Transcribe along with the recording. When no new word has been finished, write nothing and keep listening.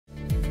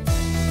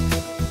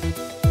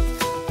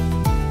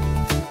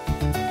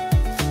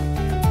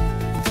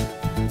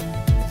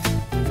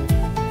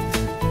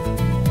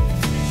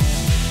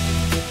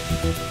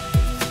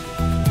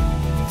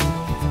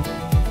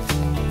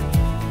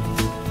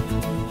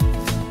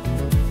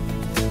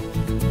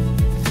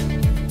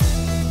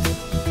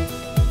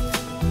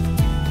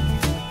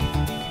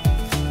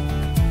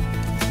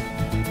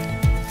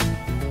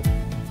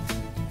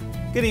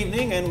Good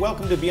evening and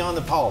welcome to Beyond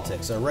the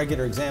Politics, a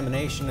regular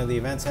examination of the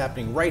events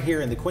happening right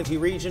here in the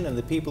Quinte region and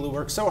the people who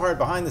work so hard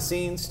behind the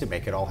scenes to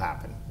make it all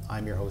happen.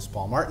 I'm your host,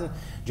 Paul Martin.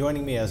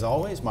 Joining me as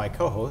always, my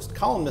co-host,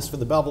 columnist for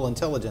the Belleville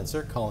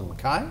Intelligencer, Colin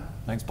McKay.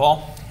 Thanks,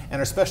 Paul. And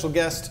our special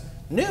guest,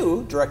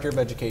 new Director of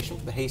Education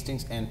for the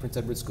Hastings and Prince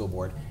Edward School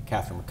Board,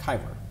 Katherine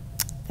MacIver.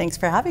 Thanks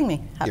for having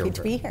me. Happy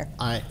to be here.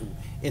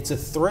 It's a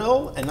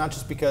thrill, and not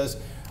just because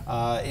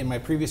in my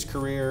previous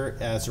career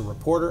as a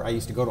reporter, I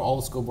used to go to all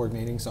the school board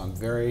meetings, so I'm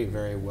very,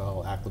 very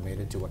well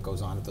acclimated to what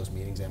goes on at those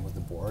meetings and with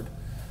the board.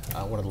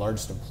 One of the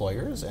largest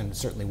employers and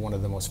certainly one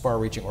of the most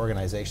far-reaching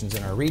organizations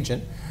in our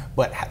region,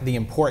 but the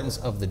importance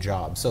of the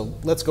job. So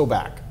let's go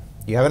back.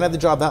 You haven't had the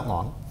job that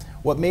long.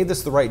 What made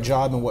this the right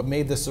job and what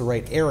made this the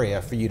right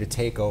area for you to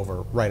take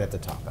over right at the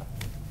top of?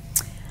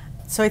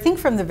 So I think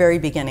from the very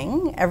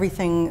beginning,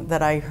 everything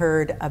that I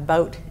heard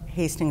about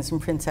Hastings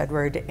and Prince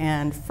Edward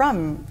and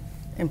from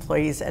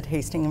employees at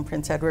Hastings and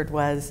Prince Edward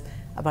was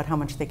about how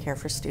much they care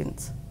for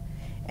students.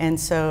 And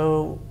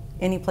so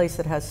any place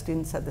that has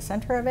students at the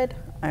center of it,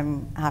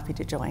 I'm happy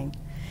to join.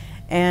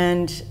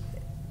 And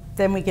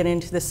then we get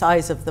into the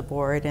size of the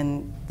board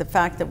and the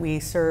fact that we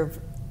serve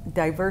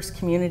diverse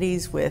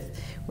communities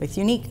with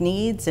unique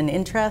needs and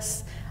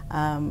interests,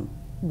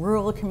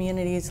 rural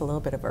communities, a little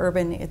bit of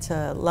urban. It's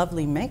a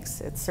lovely mix.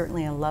 It's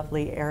certainly a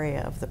lovely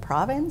area of the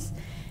province.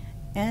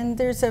 And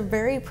there's a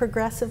very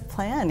progressive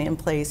plan in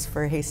place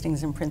for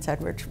Hastings and Prince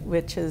Edward,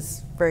 which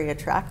is very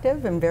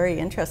attractive and very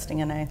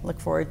interesting, and I look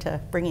forward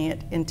to bringing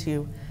it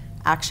into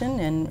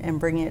action and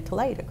bringing it to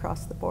light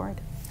across the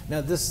board.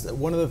 Now,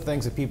 one of the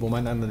things that people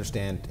might not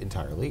understand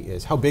entirely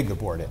is how big the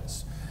board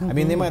is. I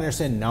mean, they might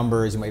understand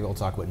numbers, you might be able to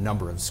talk about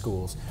number of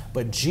schools,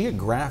 but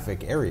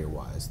geographic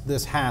area-wise,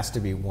 this has to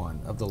be one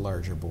of the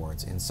larger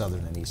boards in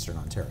southern and eastern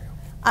Ontario.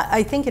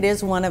 I think it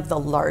is one of the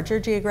larger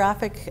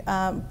geographic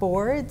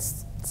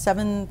boards.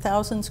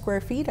 7,000 square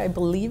feet, I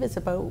believe, is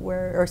about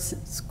where, or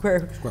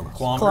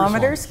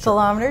kilometers,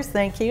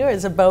 thank you,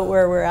 is about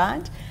where we're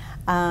at.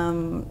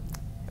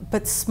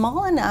 But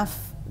small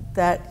enough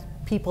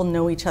that people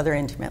know each other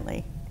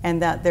intimately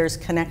and that there's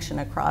connection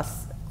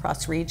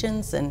across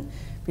regions and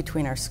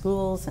between our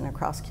schools and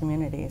across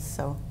communities.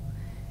 So,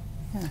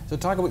 yeah. So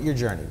talk about your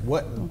journey.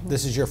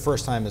 This is your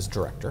first time as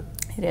director.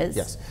 It is.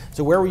 Yes.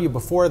 So where were you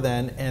before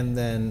then, and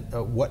then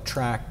what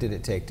track did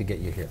it take to get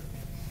you here?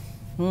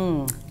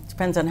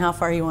 Depends on how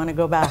far you want to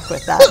go back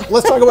with that.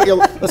 Let's talk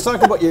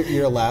about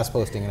your last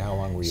posting and how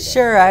long were you there?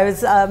 Sure. I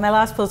was my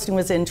last posting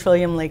was in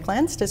Trillium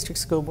Lakelands District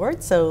School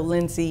Board, so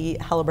Lindsay,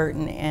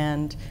 Halliburton,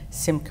 and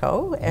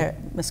Simcoe,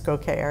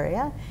 Muskoka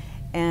area,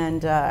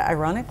 and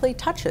ironically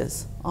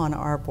touches on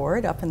our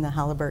board up in the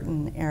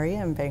Halliburton area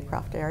and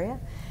Bancroft area,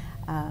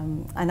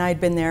 and I'd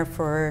been there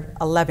for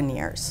 11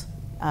 years,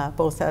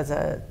 both as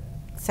a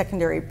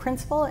secondary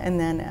principal and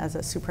then as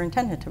a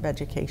superintendent of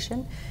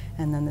education,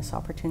 and then this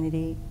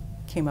opportunity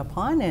came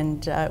upon,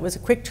 and it was a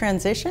quick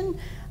transition.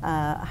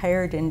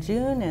 Hired in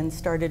June and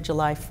started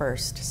July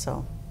 1st,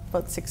 so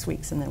about 6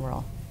 weeks in the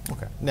role.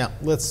 Okay, now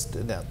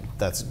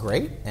that's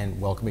great,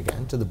 and welcome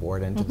again to the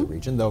board and to the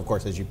region, though of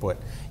course, as you put,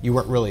 you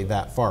weren't really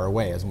that far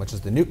away. As much as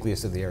the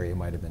nucleus of the area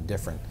might have been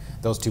different,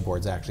 those two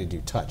boards actually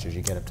do touch as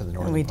you get up to the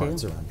northern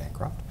parts around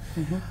Bancroft.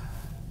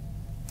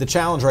 The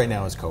challenge right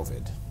now is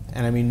COVID,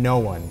 and I mean, no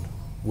one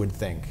would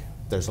think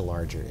there's a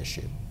larger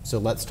issue, so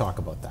let's talk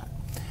about that.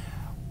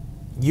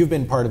 You've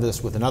been part of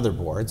this with another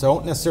board, so I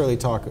won't necessarily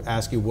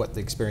ask you what the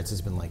experience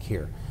has been like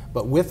here.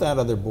 But with that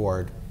other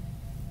board,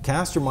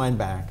 cast your mind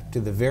back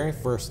to the very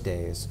first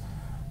days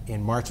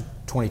in March of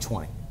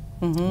 2020,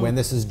 when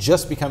this is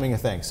just becoming a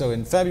thing. So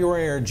in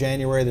February or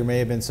January, there may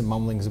have been some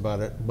mumblings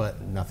about it,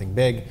 but nothing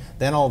big.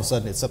 Then all of a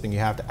sudden, it's something you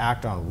have to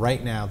act on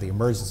right now. The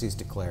emergency is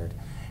declared.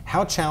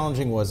 How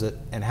challenging was it,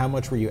 and how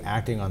much were you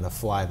acting on the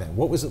fly then?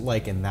 What was it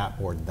like in that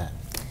board then?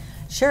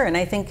 Sure, and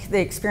I think the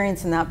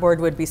experience in that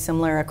board would be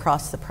similar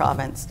across the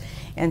province.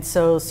 And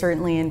so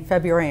certainly in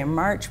February and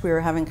March, we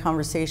were having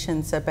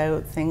conversations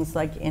about things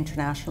like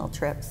international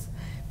trips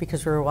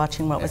because we were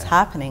watching what was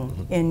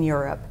happening in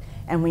Europe.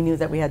 And we knew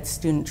that we had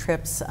student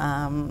trips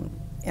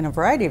in a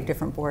variety of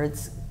different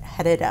boards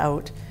headed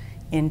out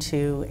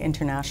into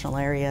international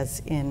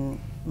areas in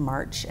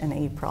March and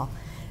April.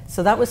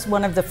 So that was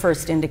one of the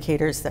first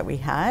indicators that we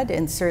had.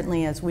 And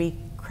certainly as we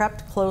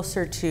crept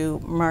closer to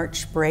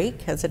March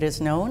break, as it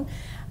is known,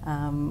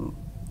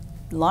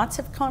 lots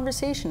of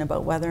conversation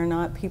about whether or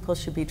not people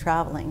should be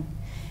traveling.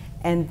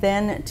 And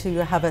then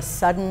to have a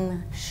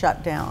sudden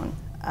shutdown,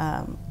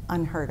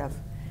 unheard of.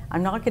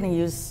 I'm not going to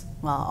use,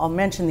 well, I'll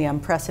mention the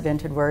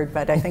unprecedented word,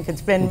 but I think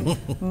it's been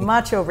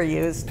much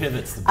overused.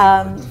 Pivot's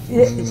the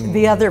big word.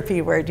 The other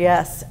P word,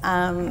 yes.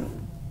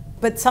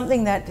 But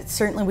something that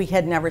certainly we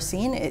had never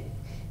seen,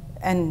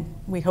 and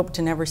we hope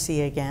to never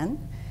see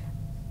again.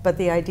 But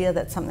the idea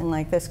that something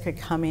like this could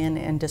come in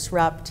and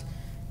disrupt,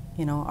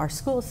 our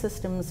school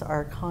systems,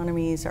 our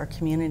economies, our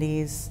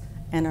communities,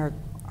 and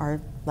our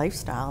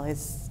lifestyle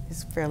is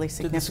fairly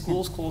significant. Did the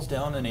schools close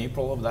down in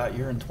April of that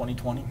year in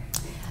 2020?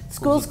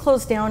 Schools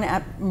closed down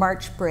at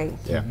March break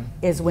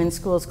is when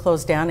schools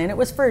closed down, and it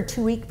was for a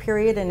 2-week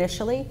period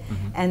initially,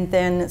 and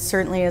then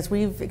certainly as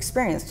we've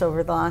experienced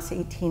over the last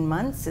 18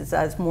 months,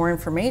 as more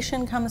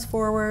information comes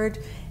forward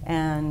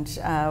and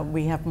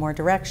we have more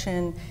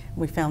direction,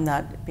 we found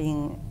that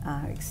being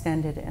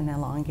extended and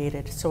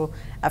elongated. So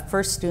at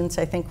first students,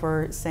 I think,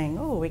 were saying,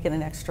 oh, we get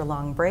an extra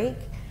long break,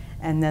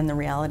 and then the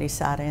reality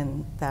sat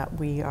in that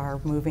we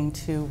are moving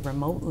to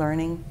remote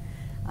learning.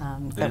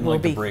 They didn't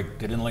like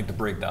the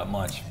break that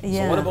much.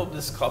 Yeah. So what about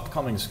this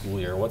upcoming school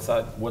year? What's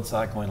that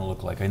going to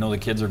look like? I know the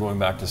kids are going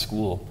back to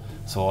school,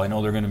 so I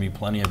know there are going to be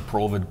plenty of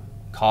COVID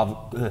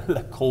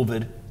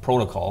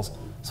protocols.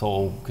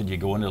 So could you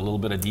go into a little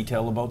bit of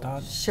detail about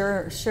that?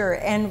 Sure.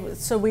 And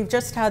so we've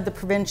just had the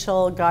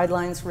provincial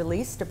guidelines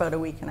released about a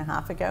week and a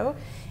half ago,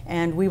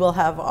 and we will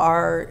have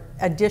our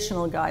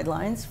additional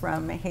guidelines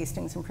from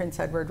Hastings and Prince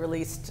Edward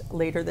released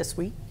later this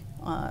week,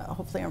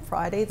 hopefully on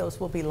Friday. Those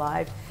will be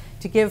live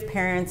to give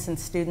parents and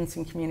students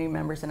and community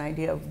members an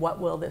idea of what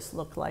will this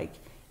look like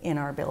in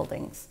our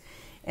buildings.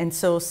 And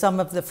so some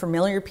of the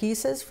familiar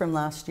pieces from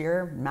last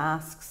year,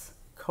 masks,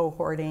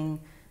 cohorting,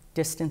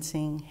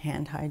 distancing,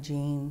 hand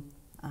hygiene.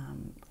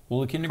 Will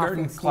the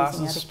kindergarten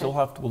classes still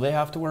will they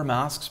have to wear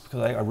masks?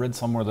 Because I read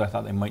somewhere that I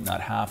thought they might not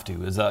have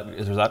to. Is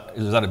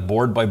that a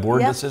board by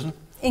board decision?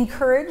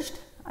 Encouraged,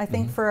 I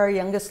think, for our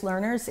youngest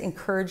learners,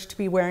 encouraged to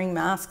be wearing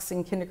masks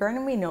in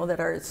kindergarten. We know that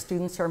our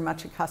students are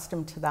much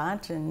accustomed to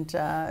that, and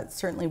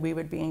certainly we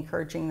would be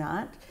encouraging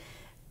that,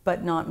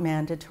 but not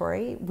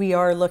mandatory. We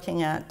are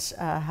looking at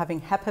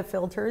having HEPA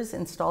filters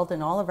installed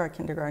in all of our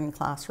kindergarten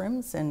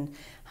classrooms, and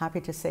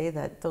happy to say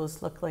that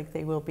those look like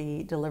they will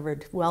be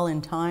delivered well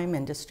in time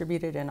and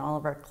distributed in all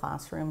of our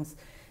classrooms,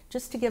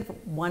 just to give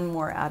one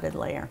more added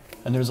layer.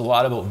 And there's a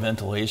lot about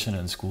ventilation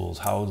in schools.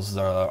 How's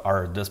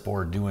this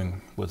board doing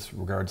with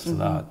regards to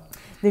that?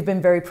 They've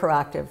been very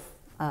proactive.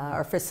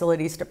 Our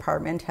facilities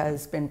department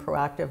has been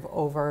proactive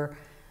over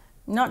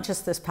not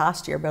just this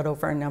past year, but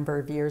over a number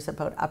of years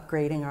about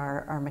upgrading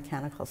our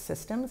mechanical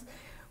systems.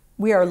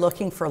 We are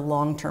looking for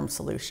long-term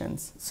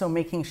solutions. So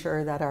making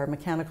sure that our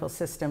mechanical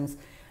systems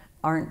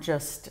aren't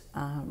just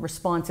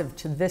responsive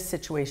to this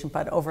situation,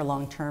 but over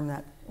long-term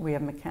that we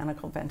have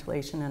mechanical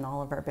ventilation in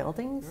all of our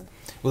buildings.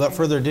 Without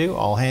further ado,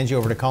 I'll hand you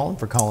over to Colin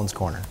for Colin's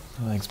Corner.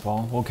 Thanks,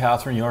 Paul. Well,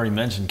 Catherine, you already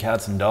mentioned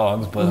cats and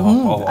dogs, but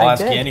I'll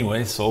ask you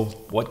anyway. So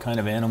what kind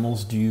of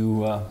animals do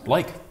you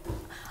like?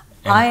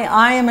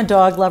 I am a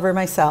dog lover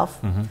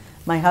myself.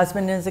 My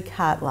husband is a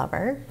cat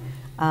lover,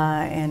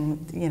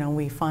 and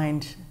we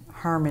find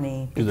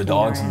harmony. Do the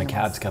dogs and the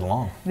cats get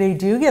along? They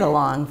do get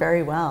along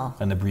very well.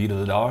 And the breed of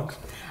the dogs?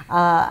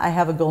 I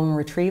have a golden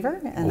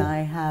retriever, and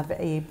I have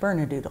a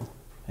Bernedoodle.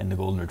 And the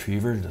golden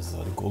retriever, does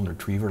the golden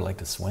retriever like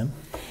to swim?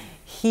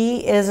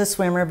 He is a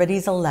swimmer, but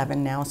he's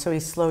 11 now, so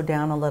he's slowed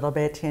down a little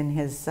bit in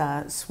his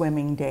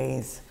swimming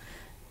days.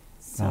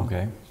 So.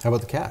 Okay. How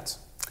about the cats?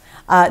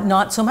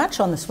 Not so much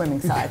on the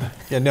swimming side.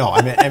 Yeah, no,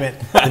 I meant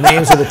the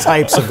names of the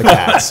types of the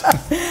cats.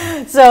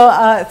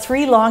 So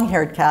 3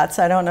 long-haired cats.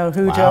 I don't know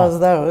who chose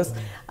those.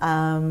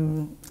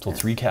 So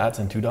 3 cats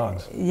and 2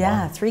 dogs.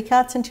 Yeah, 3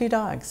 cats and 2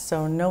 dogs.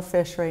 So no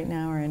fish right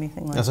now or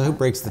anything like that. So who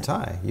breaks the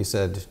tie? You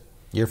said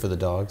you're for the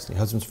dogs, your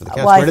husband's for the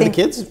cats. Well, Where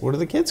do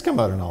the kids come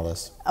out in all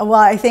this? Well,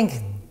 I think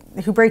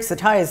who breaks the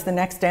tie is the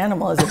next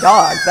animal is a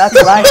dog. That's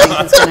what I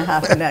think is going to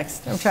happen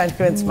next. I'm trying to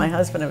convince my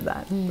husband of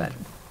that. But.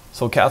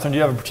 So Catherine, do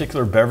you have a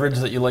particular beverage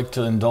that you like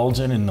to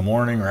indulge in the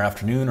morning or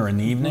afternoon or in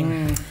the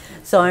evening?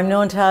 So I'm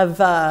known to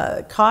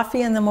have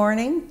coffee in the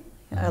morning.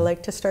 I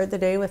like to start the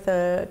day with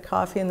a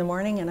coffee in the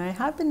morning, and I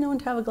have been known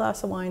to have a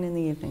glass of wine in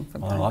the evening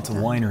from time to time. Lots of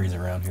wineries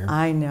around here.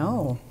 I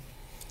know.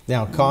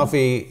 Now,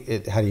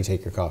 coffee, how do you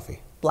take your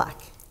coffee?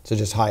 Black. So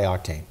just high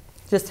octane?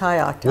 Just high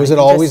octane. Was it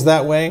always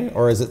that way,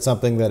 or is it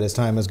something that as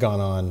time has gone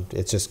on,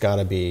 it's just got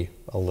to be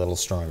a little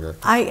stronger?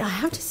 I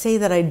have to say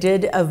that I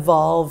did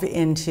evolve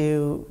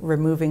into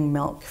removing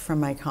milk from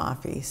my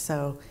coffee.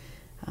 So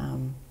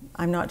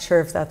I'm not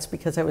sure if that's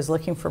because I was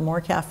looking for more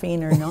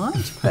caffeine or not,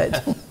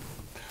 but...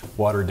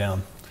 Watered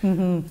down.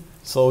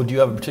 So do you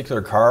have a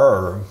particular car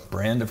or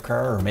brand of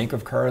car or make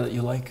of car that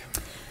you like?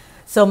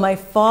 So my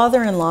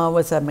father-in-law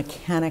was a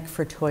mechanic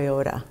for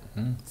Toyota.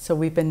 So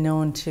we've been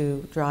known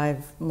to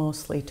drive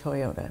mostly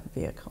Toyota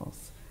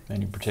vehicles.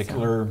 Any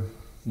particular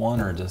one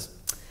or just?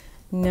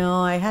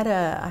 No, I had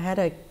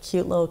a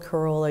cute little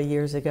Corolla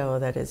years ago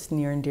that is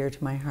near and dear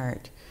to my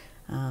heart.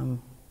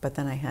 But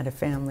then I had a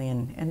family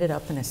and ended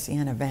up in a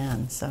Sienna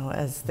van, so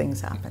as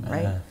things happen,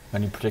 right?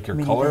 Any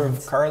particular color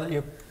of car that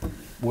you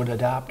would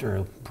adapt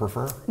or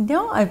prefer?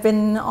 No, I've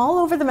been all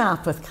over the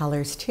map with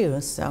colors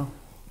too, so.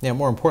 Yeah,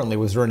 more importantly,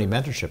 was there any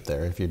mentorship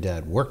there? If your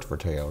dad worked for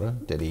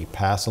Toyota, did he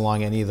pass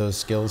along any of those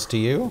skills to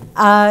you?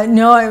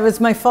 No, it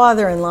was my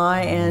father-in-law,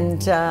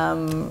 and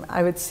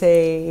I would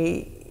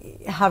say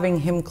having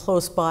him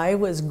close by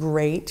was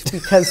great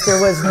because there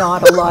was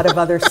not a lot of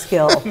other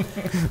skill.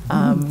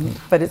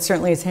 But it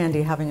certainly is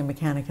handy having a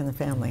mechanic in the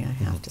family, I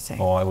have to say.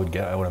 Oh, I would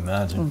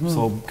imagine.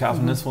 So,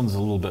 Catherine, this one's a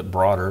little bit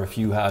broader. If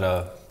you had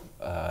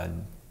a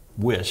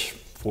wish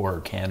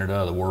for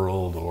Canada, the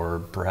world, or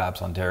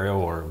perhaps Ontario,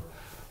 or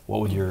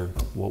what would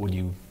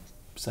you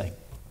say?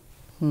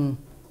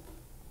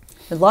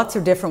 There's lots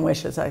of different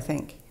wishes, I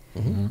think.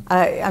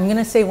 I'm going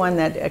to say one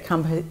that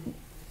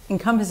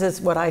encompasses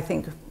what I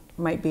think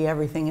might be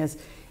everything, is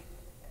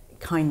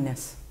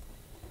kindness.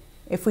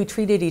 If we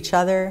treated each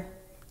other,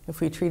 if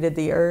we treated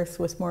the earth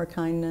with more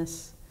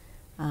kindness,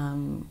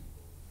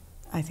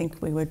 I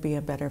think we would be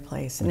a better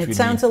place. And it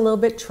sounds a little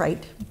bit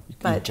trite,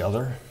 but each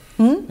other.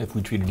 If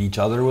we treated each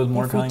other with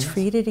more kindness? If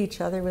we treated each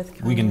other with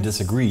kindness. We can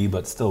disagree,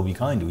 but still be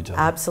kind to each other.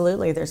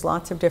 Absolutely. There's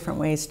lots of different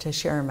ways to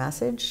share a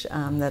message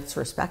that's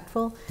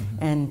respectful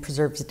and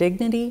preserves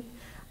dignity,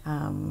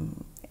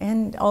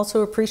 and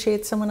also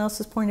appreciates someone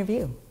else's point of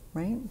view,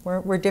 right?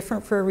 We're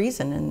different for a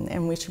reason,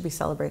 and we should be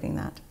celebrating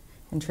that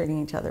and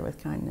treating each other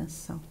with kindness.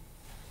 So.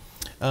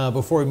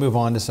 Before we move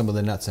on to some of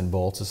the nuts and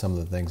bolts of some of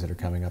the things that are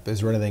coming up, is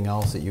there anything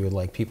else that you would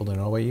like people to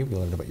know about you? We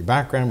learned about your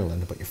background, we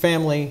learned about your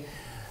family,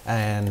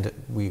 and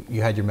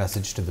you had your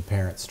message to the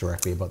parents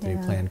directly about the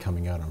new plan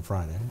coming out on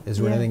Friday. Is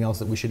there anything else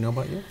that we should know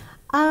about you?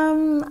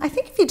 I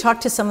think if you talk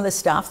to some of the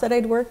staff that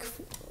I'd work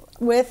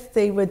with,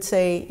 they would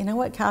say, you know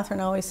what Katherine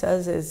always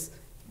says is,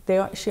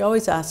 she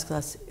always asks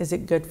us, is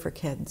it good for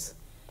kids?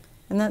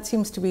 And that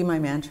seems to be my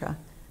mantra.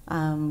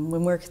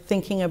 When we're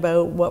thinking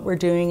about what we're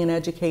doing in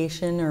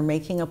education or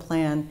making a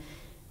plan,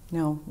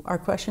 our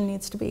question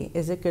needs to be,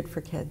 is it good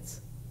for kids?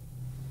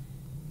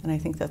 And I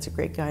think that's a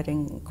great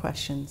guiding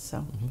question.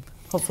 So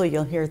hopefully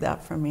you'll hear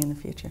that from me in the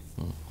future.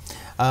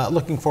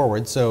 Looking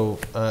forward, so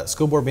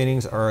school board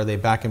meetings, are they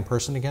back in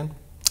person again?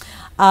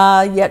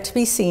 Yet to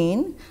be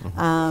seen.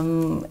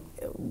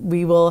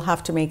 We will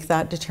have to make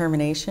that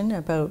determination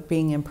about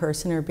being in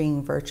person or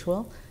being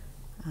virtual.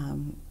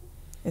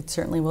 It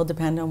certainly will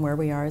depend on where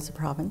we are as a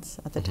province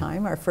at the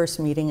time. Our first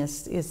meeting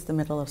is the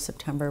middle of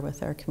September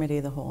with our Committee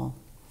of the Whole.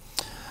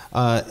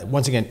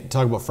 Once again,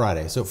 talk about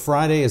Friday. So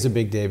Friday is a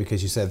big day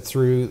because you said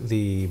through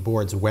the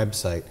board's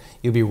website,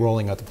 you'll be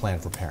rolling out the plan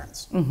for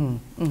parents.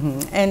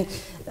 And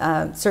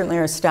certainly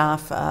our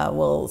staff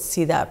will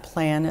see that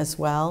plan as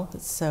well.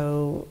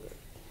 So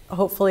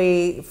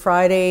hopefully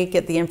Friday,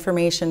 get the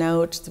information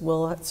out.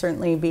 We'll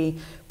certainly be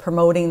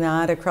promoting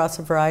that across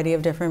a variety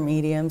of different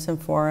mediums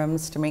and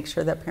forums to make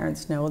sure that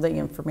parents know the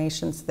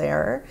information's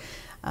there,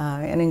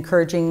 and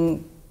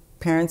encouraging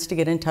parents to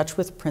get in touch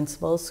with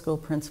principals,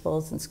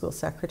 and school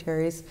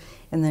secretaries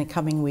in the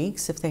coming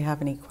weeks if they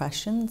have any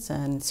questions,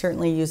 and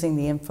certainly using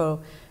the info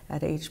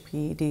at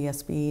hpdsb.on.ca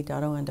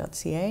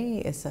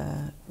is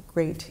a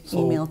great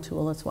email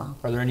tool as well.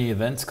 Are there any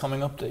events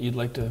coming up that you'd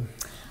like to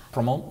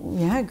promote?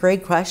 Yeah,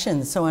 great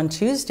question. So on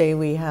Tuesday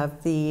we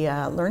have the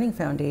Learning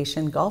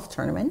Foundation golf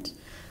tournament.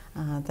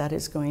 That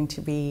is going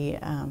to be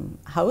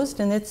housed,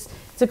 and it's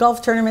a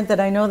golf tournament that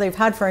I know they've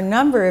had for a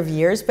number of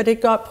years, but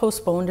it got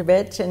postponed a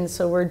bit, and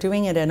so we're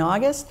doing it in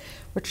August,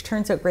 which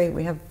turns out great.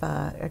 We have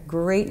a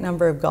great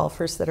number of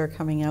golfers that are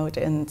coming out,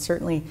 and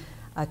certainly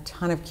a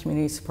ton of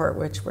community support,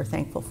 which we're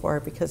thankful for,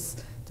 because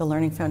the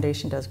Learning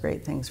Foundation does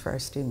great things for our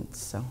students.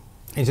 So.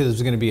 And so this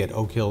is going to be at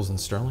Oak Hills in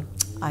Sterling?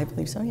 I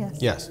believe so, yes.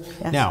 Yes.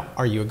 Now,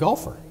 are you a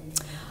golfer?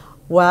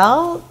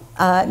 Well,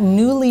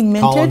 newly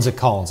minted.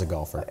 Colin's a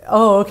golfer.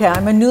 Oh, okay.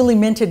 I'm a newly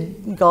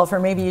minted golfer.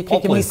 Maybe you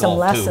could give me some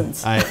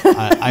lessons.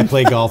 I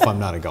play golf. I'm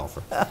not a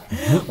golfer.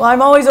 Well,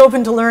 I'm always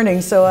open to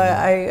learning, so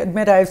I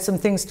admit I have some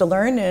things to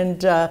learn,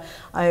 and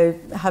I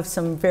have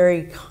some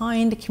very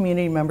kind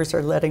community members who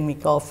are letting me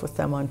golf with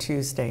them on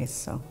Tuesdays,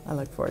 so I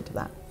look forward to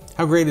that.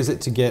 How great is it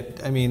to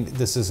get, I mean,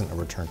 this isn't a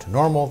return to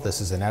normal. This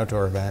is an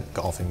outdoor event.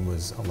 Golfing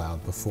was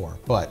allowed before,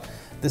 but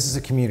this is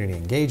a community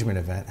engagement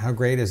event. How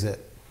great is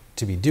it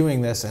to be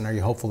doing this, and are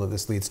you hopeful that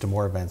this leads to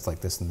more events like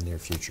this in the near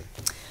future?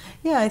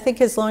 Yeah, I think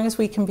as long as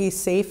we can be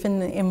safe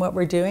in what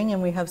we're doing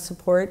and we have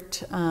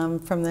support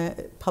from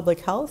the public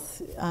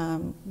health,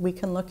 we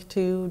can look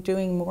to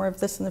doing more of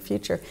this in the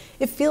future.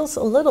 It feels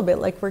a little bit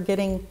like we're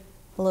getting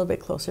a little bit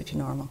closer to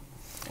normal,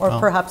 or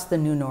perhaps the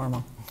new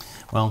normal.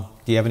 Well,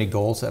 do you have any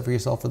goals set for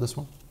yourself for this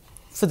one?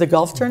 For the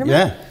golf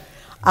tournament?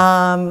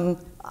 Yeah.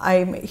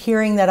 I'm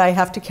hearing that I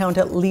have to count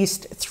at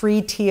least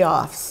 3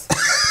 tee-offs.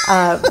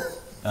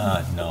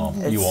 No,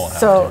 you won't have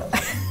to.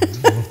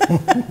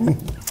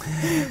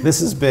 This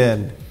has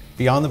been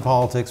Beyond the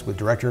Politics with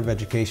Director of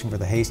Education for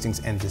the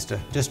Hastings and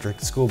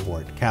District School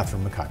Board,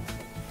 Katherine MacIver.